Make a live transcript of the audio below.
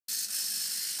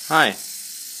Hi,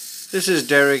 this is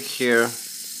Derek here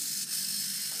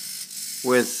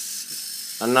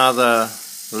with another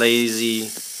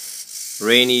lazy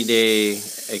rainy day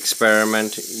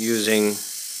experiment using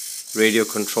radio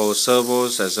control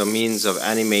servos as a means of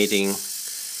animating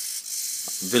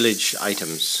village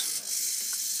items.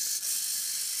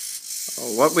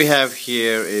 What we have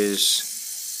here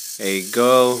is a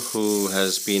girl who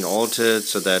has been altered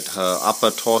so that her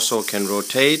upper torso can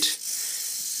rotate,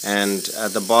 and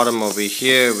at the bottom over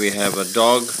here we have a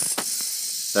dog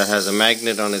that has a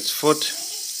magnet on its foot,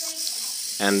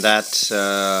 and that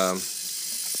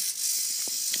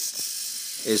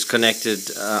is connected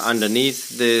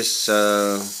underneath this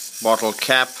bottle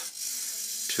cap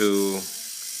to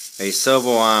a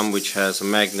servo arm which has a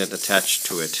magnet attached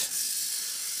to it.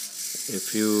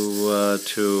 If you were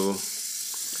to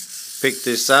pick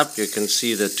this up, you can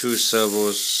see the two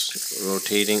servos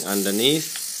rotating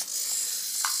underneath,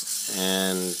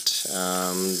 and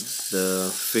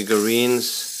the figurines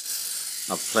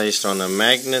are placed on a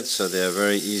magnet, so they are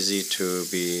very easy to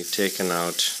be taken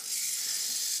out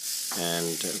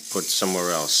and put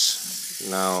somewhere else.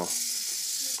 Now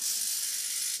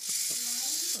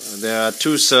there are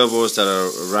two servos that are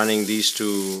running these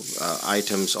two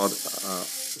items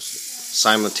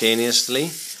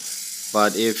simultaneously,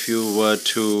 but if you were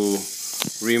to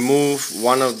remove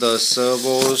one of the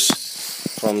servos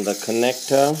from the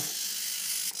connector,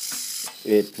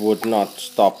 it would not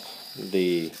stop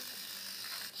the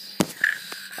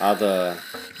other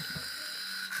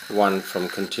one from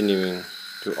continuing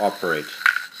to operate.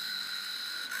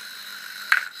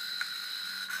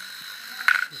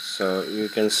 So you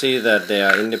can see that they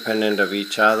are independent of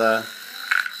each other,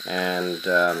 and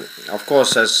of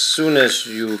course, as soon as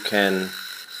you can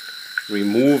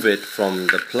remove it from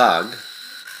the plug,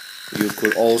 you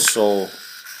could also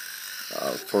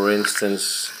for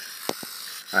instance,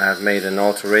 I have made an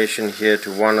alteration here to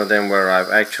one of them where I've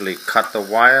actually cut the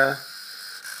wire,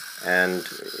 and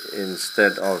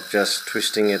instead of just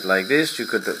twisting it like this, you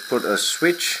could put a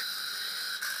switch,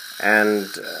 and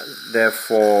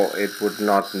therefore it would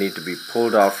not need to be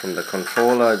pulled out from the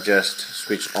controller, just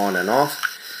switched on and off.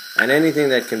 And anything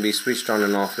that can be switched on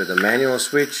and off with a manual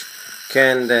switch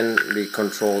can then be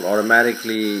controlled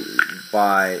automatically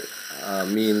by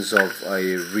means of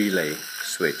a relay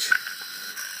switch.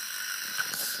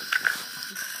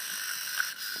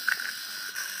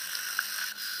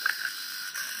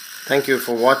 Thank you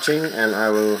for watching, and I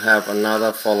will have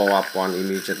another follow-up one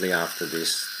immediately after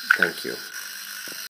this. Thank you.